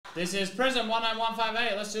This is Prizm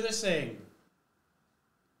 19158. Let's do this thing.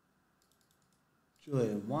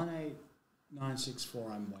 Julia,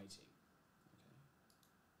 18964. I'm waiting. Okay.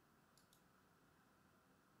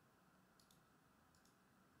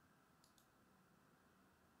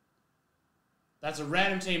 That's a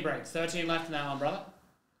random team break. 13 left in that one, brother.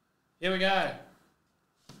 Here we go.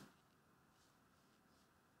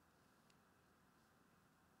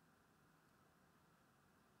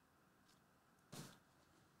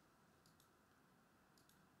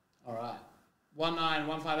 All right.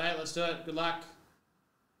 19158. Let's do it. Good luck.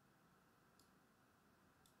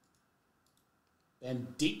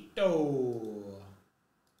 Bendito.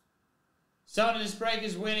 Someone in this break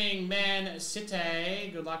is winning Man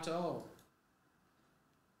City. Good luck to all.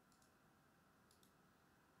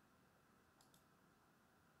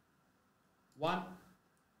 One,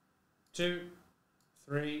 2,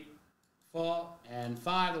 3, 4, and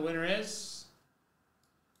 5. The winner is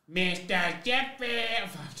Mr. Sheffield.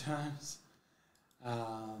 5 times.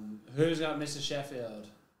 Who's got Mr. Sheffield?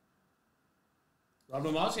 Rob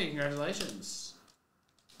Lamoski, congratulations.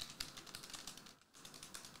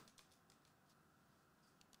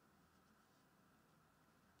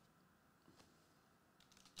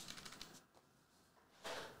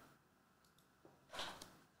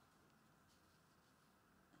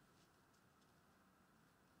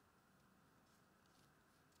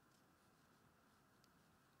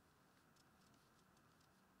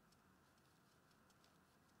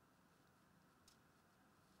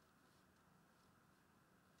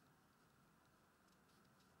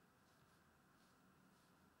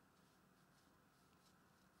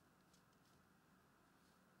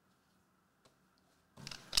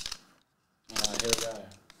 Here we go.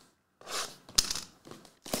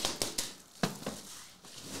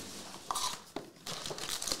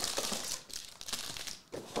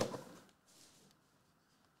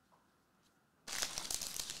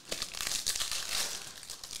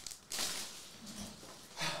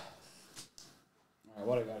 All right,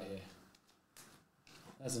 what do I got here?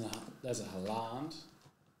 There's a Haaland.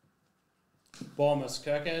 Bournemouth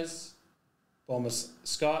Kirkes. Bournemouth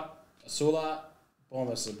Scott. Asula.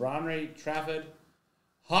 Bournemouth Subramani, Trafford,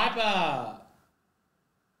 Hyper,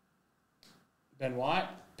 Ben White,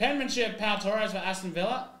 penmanship, Pau Torres for Aston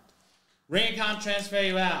Villa. Ringer can't transfer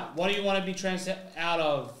you out. What do you want to be transferred out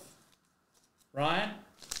of, Ryan?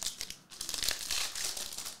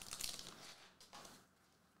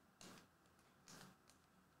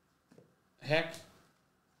 Heck,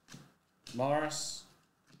 Morris,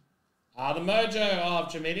 the Mojo of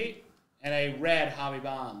Jamidi, and a red Harvey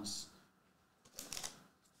Barnes.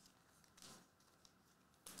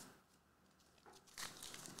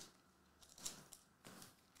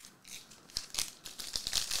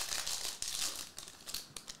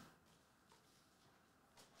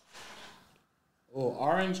 Oh,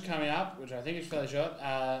 orange coming up, which I think is fairly short.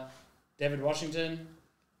 David Washington.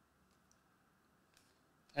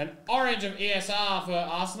 An orange of ESR for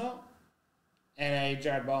Arsenal. And a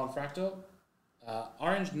Jared Bowen Fractal.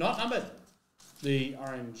 Orange not numbered. The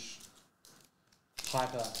orange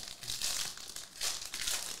Hyper.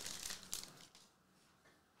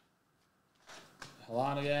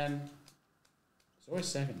 Haaland again. It's always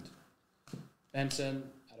second. Benson,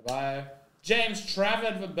 Adebayo. James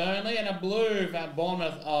Trafford for Burnley and a blue for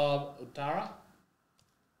Bournemouth of Utara.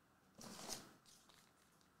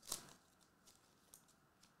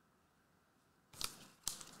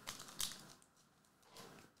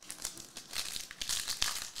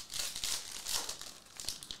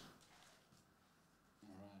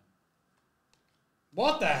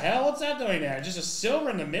 What the hell? What's that doing there? Just a silver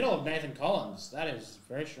in the middle of Nathan Collins. That is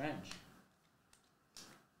very strange.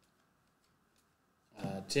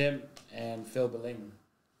 Tim and Phil Belling.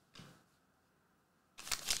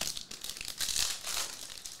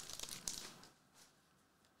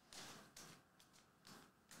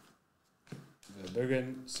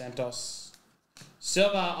 Verbugen, Santos,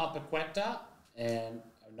 Silva, Apaqueta, and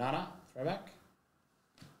Onana, throwback.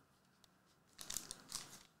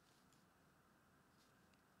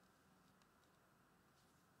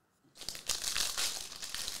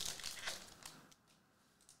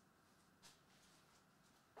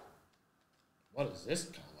 What is this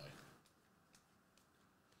color?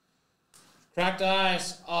 Cracked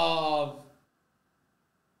ice of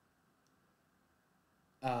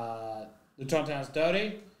the Tontowns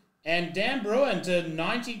Doty. And Dan Bruin to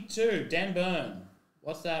 92. Dan Byrne.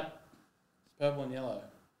 What's that? Purple and yellow.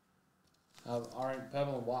 Orange,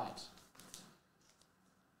 purple and white.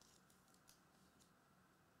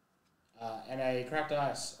 And a cracked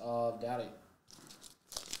ice of Dowdy.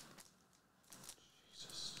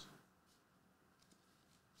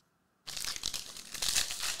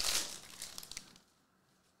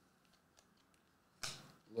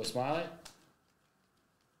 Little smiley.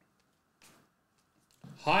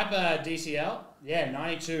 Hyper DCL. Yeah,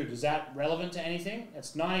 92. Is that relevant to anything?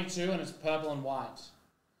 It's 92 and it's purple and white.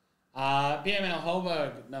 BML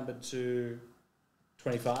Holberg, number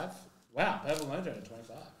 225. Wow, purple mojo to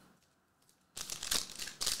 25.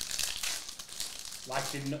 Like,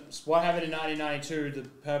 what happened in 1992, the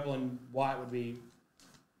purple and white would be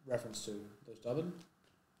reference to. Those stubborn.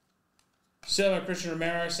 Silver, Christian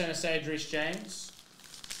Romero, Center Stage, Reece James.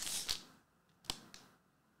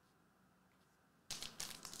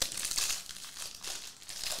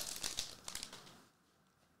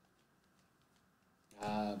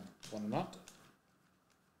 One or not.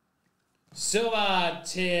 Silver,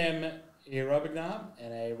 Tim Aerobignam,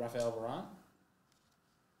 and a Rafael Varane.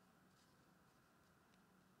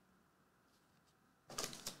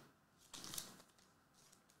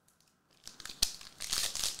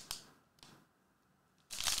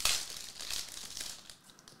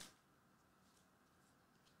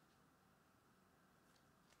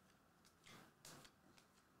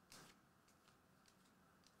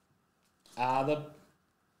 The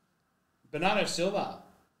Bernardo Silva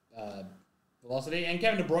velocity, and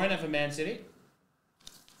Kevin De Bruyne for Man City.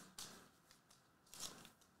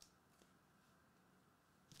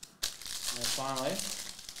 And finally,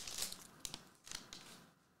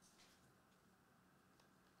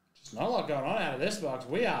 just not a lot going on out of this box.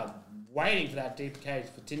 We are waiting for that deep case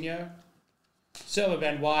for Coutinho, Silva,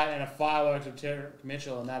 Ben White, and a fireworks of Tarek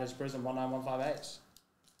Mitchell, and that is Prizm 19158.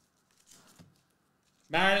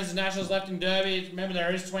 Mariners Nationals left in Derby. Remember,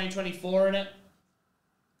 there is 2024 in it,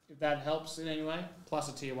 if that helps in any way. Plus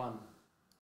a tier 1.